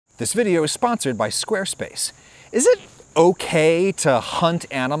This video is sponsored by Squarespace. Is it okay to hunt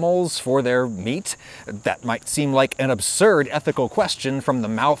animals for their meat? That might seem like an absurd ethical question from the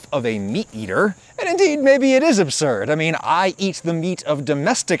mouth of a meat eater. And indeed, maybe it is absurd. I mean, I eat the meat of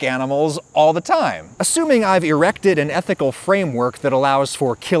domestic animals all the time. Assuming I've erected an ethical framework that allows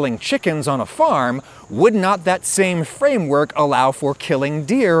for killing chickens on a farm, would not that same framework allow for killing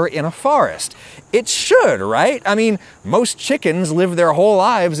deer in a forest? It should, right? I mean, most chickens live their whole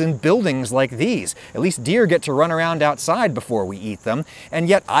lives in buildings like these. At least deer get to run around outside before we eat them, and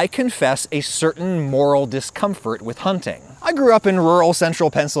yet I confess a certain moral discomfort with hunting. I grew up in rural central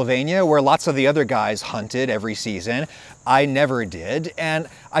Pennsylvania where lots of the other guys hunted every season. I never did, and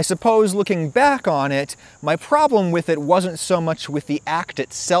I suppose looking back on it, my problem with it wasn't so much with the act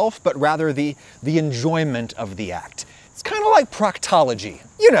itself, but rather the enjoyment of the act. It's kind of like proctology.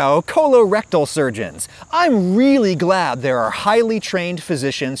 You know, colorectal surgeons. I'm really glad there are highly trained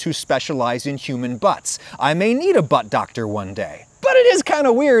physicians who specialize in human butts. I may need a butt doctor one day. But it is kind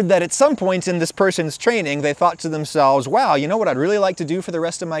of weird that at some point in this person's training, they thought to themselves, wow, you know what I'd really like to do for the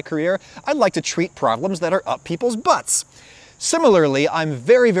rest of my career? I'd like to treat problems that are up people's butts. Similarly, I'm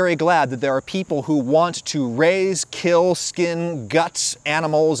very, very glad that there are people who want to raise, kill, skin, gut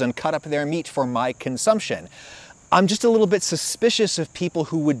animals and cut up their meat for my consumption. I'm just a little bit suspicious of people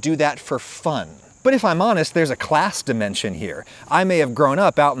who would do that for fun. But if I'm honest, there's a class dimension here. I may have grown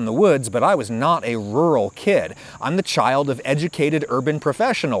up out in the woods, but I was not a rural kid. I'm the child of educated urban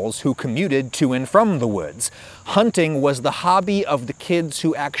professionals who commuted to and from the woods. Hunting was the hobby of the kids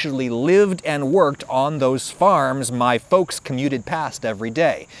who actually lived and worked on those farms my folks commuted past every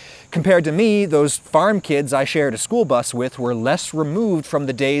day. Compared to me, those farm kids I shared a school bus with were less removed from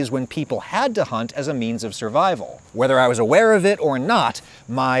the days when people had to hunt as a means of survival. Whether I was aware of it or not,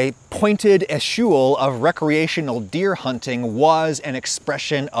 my pointed eschewal of recreational deer hunting was an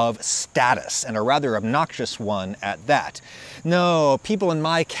expression of status, and a rather obnoxious one at that. No, people in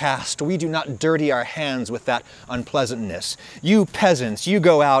my caste, we do not dirty our hands with that unpleasantness. You peasants, you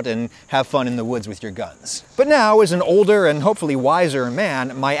go out and have fun in the woods with your guns. But now, as an older and hopefully wiser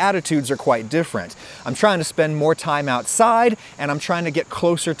man, my attitudes are quite different. I'm trying to spend more time outside, and I'm trying to get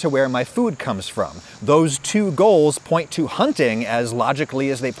closer to where my food comes from. Those two goals point to hunting as logically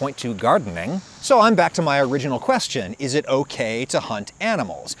as they point to gardening. So I'm back to my original question, is it okay to hunt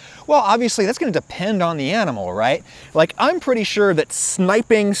animals? Well, obviously that's going to depend on the animal, right? Like, I'm pretty sure that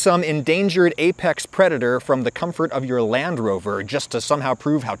sniping some endangered apex predator from the comfort of your Land Rover just to somehow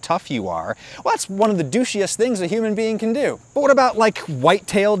prove how tough you are, well, that's one of the douchiest things a human being can do. But what about, like,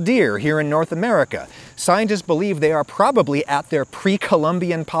 white-tailed deer here in North America? Scientists believe they are probably at their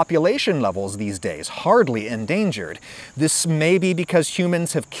pre-Columbian population levels these days, hardly endangered. This may be because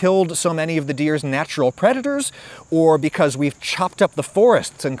humans have killed so many of the deer's natural predators, or because we've chopped up the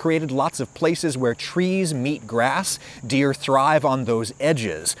forests and created lots of places where trees meet grass. Deer thrive on those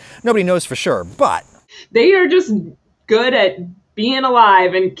edges. Nobody knows for sure, but they are just good at being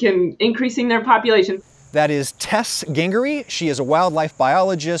alive and increasing their population. That is Tess Gingery. She is a wildlife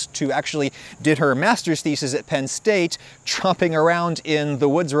biologist who actually did her master's thesis at Penn State, tromping around in the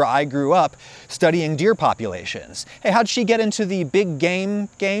woods where I grew up, studying deer populations. Hey, how'd she get into the big game?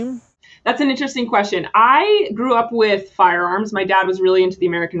 That's an interesting question. I grew up with firearms. My dad was really into the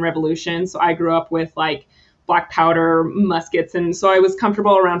American Revolution, so I grew up with like black powder muskets, and so I was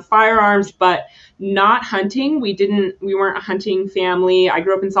comfortable around firearms, but not hunting. We weren't a hunting family. I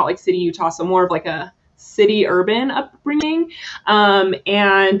grew up in Salt Lake City, Utah, so more of like a city-urban upbringing,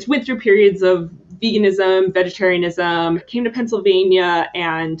 and went through periods of veganism, vegetarianism, came to Pennsylvania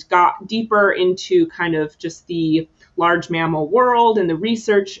and got deeper into kind of just the large mammal world and the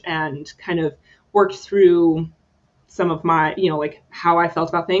research, and kind of worked through some of my, like how I felt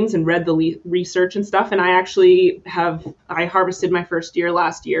about things and read the research and stuff. And I harvested my first deer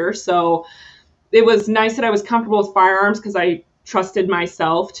last year. So it was nice that I was comfortable with firearms because I trusted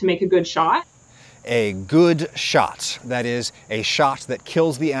myself to make a good shot. A good shot. That is, a shot that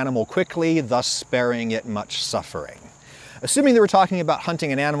kills the animal quickly, thus sparing it much suffering. Assuming that we're talking about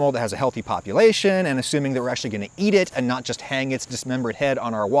hunting an animal that has a healthy population, and assuming that we're actually going to eat it and not just hang its dismembered head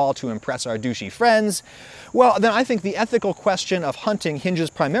on our wall to impress our douchey friends, well, then I think the ethical question of hunting hinges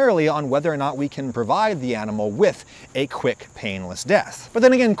primarily on whether or not we can provide the animal with a quick, painless death. But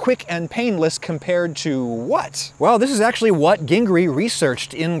then again, quick and painless compared to what? Well, this is actually what Gingery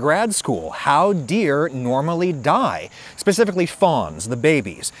researched in grad school, how deer normally die, specifically fawns, the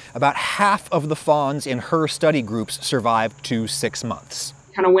babies. About half of the fawns in her study groups survived to 6 months.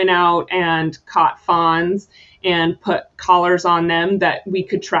 Kind of went out and caught fawns and put collars on them that we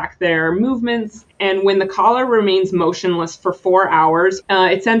could track their movements. And when the collar remains motionless for 4 hours,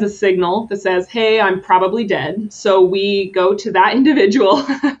 it sends a signal that says, hey, I'm probably dead. So we go to that individual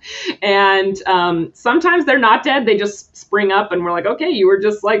and sometimes they're not dead. They just spring up and we're like, okay, you were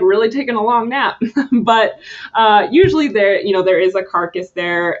just like really taking a long nap. But usually there is a carcass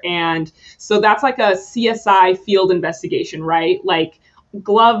there. And so that's like a CSI field investigation, right? Like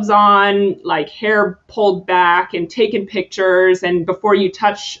gloves on, like hair pulled back and taking pictures. And before you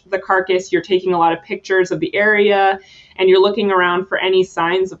touch the carcass, you're taking a lot of pictures of the area and you're looking around for any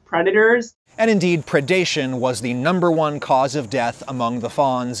signs of predators. And indeed, predation was the #1 cause of death among the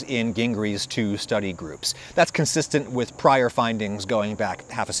fawns in Gingri's 2 study groups. That's consistent with prior findings going back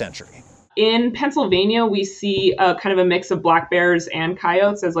half a century. In Pennsylvania, we see a kind of a mix of black bears and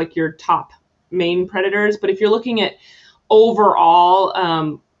coyotes as like your top main predators. But if you're looking at overall,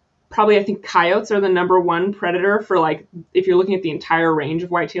 probably I think coyotes are the #1 predator for like, if you're looking at the entire range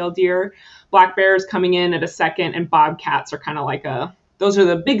of white-tailed deer. Black bears coming in at a second, and bobcats are kind of like those are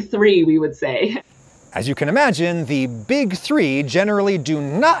the big 3, we would say. As you can imagine, the big 3 generally do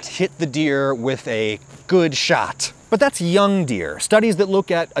not hit the deer with a good shot. But that's young deer. Studies that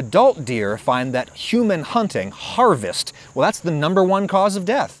look at adult deer find that human hunting, harvest, well, that's the #1 cause of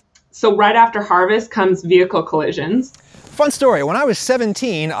death. So right after harvest comes vehicle collisions. Fun story, when I was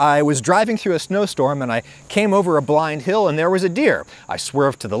 17, I was driving through a snowstorm and I came over a blind hill and there was a deer. I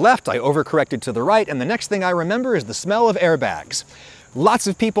swerved to the left, I overcorrected to the right, and the next thing I remember is the smell of airbags. Lots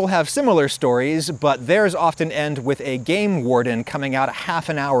of people have similar stories, but theirs often end with a game warden coming out a half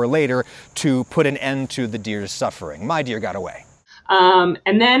an hour later to put an end to the deer's suffering. My deer got away.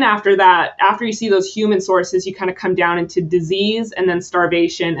 And then after that, after you see those human sources, you kind of come down into disease and then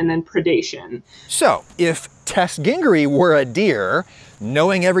starvation and then predation. So if Tess Gingri were a deer,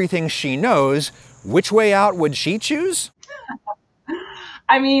 knowing everything she knows, which way out would she choose?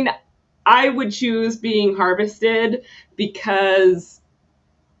 I mean, I would choose being harvested because,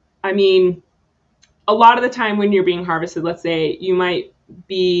 I mean, a lot of the time when you're being harvested, let's say you might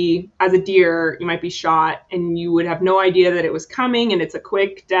be, as a deer, you might be shot and you would have no idea that it was coming, and it's a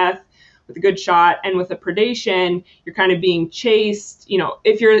quick death with a good shot. And with a predation, you're kind of being chased. You know,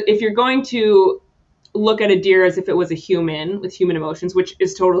 if you're going to look at a deer as if it was a human with human emotions, which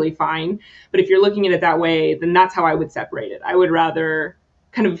is totally fine, but if you're looking at it that way, then that's how I would separate it. I would rather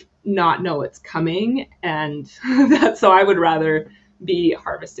kind of not know it's coming, and so I would rather be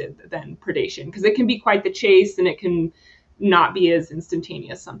harvested than predation, because it can be quite the chase and it can not be as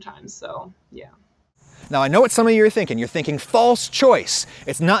instantaneous sometimes. So yeah. Now I know what some of you are thinking. You're thinking false choice.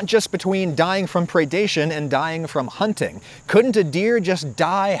 It's not just between dying from predation and dying from hunting. Couldn't a deer just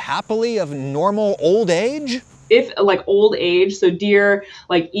die happily of normal old age? If like old age, so deer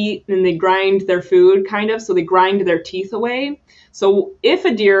like eat and they grind their food kind of, so they grind their teeth away. So if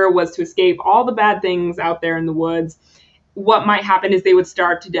a deer was to escape all the bad things out there in the woods, what might happen is they would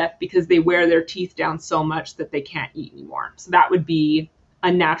starve to death because they wear their teeth down so much that they can't eat anymore. So that would be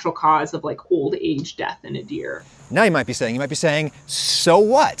a natural cause of like old age death in a deer. Now you might be saying, so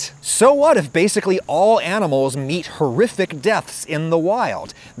what? So what if basically all animals meet horrific deaths in the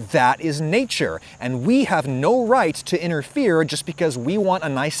wild? That is nature, and we have no right to interfere just because we want a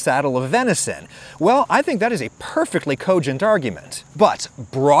nice saddle of venison. Well, I think that is a perfectly cogent argument. But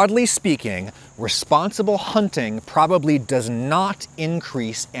broadly speaking, responsible hunting probably does not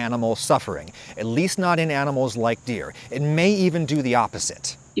increase animal suffering, at least not in animals like deer. It may even do the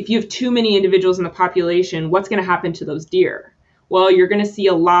opposite. If you have too many individuals in the population, what's going to happen to those deer? Well, you're going to see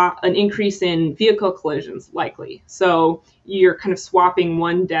an increase in vehicle collisions, likely. So you're kind of swapping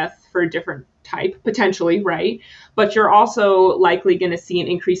one death for a different type, potentially, right? But you're also likely going to see an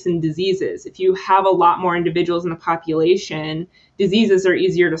increase in diseases. If you have a lot more individuals in the population, diseases are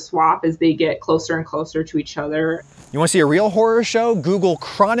easier to swap as they get closer and closer to each other. You want to see a real horror show? Google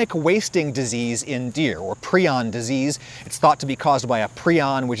chronic wasting disease in deer, or prion disease. It's thought to be caused by a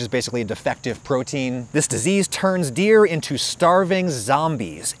prion, which is basically a defective protein. This disease turns deer into starving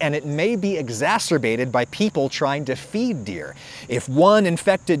zombies, and it may be exacerbated by people trying to feed deer. If one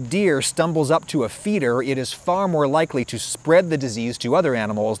infected deer stumbles up to a feeder, it is far more likely to spread the disease to other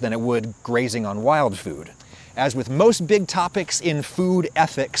animals than it would grazing on wild food. As with most big topics in food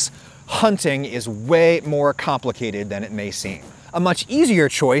ethics, hunting is way more complicated than it may seem. A much easier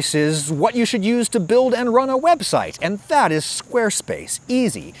choice is what you should use to build and run a website, and that is Squarespace.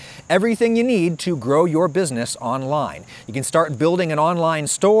 Easy. Everything you need to grow your business online. You can start building an online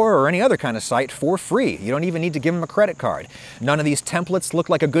store or any other kind of site for free. You don't even need to give them a credit card. None of these templates look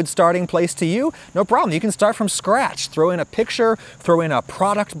like a good starting place to you? No problem. You can start from scratch. Throw in a picture, throw in a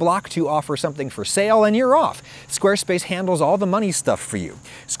product block to offer something for sale, and you're off. Squarespace handles all the money stuff for you.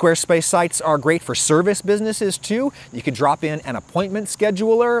 Squarespace sites are great for service businesses too. You can drop in an appointment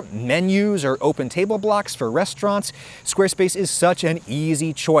scheduler, menus, or open table blocks for restaurants. Squarespace is such an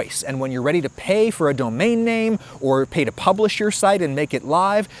easy choice. And when you're ready to pay for a domain name or pay to publish your site and make it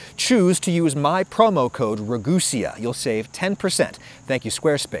live, choose to use my promo code Ragusea. You'll save 10%. Thank you,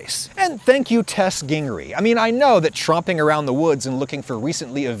 Squarespace. And thank you, Tess Gingery. I mean, I know that tromping around the woods and looking for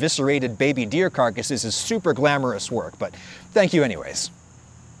recently eviscerated baby deer carcasses is super glamorous work, but thank you anyways.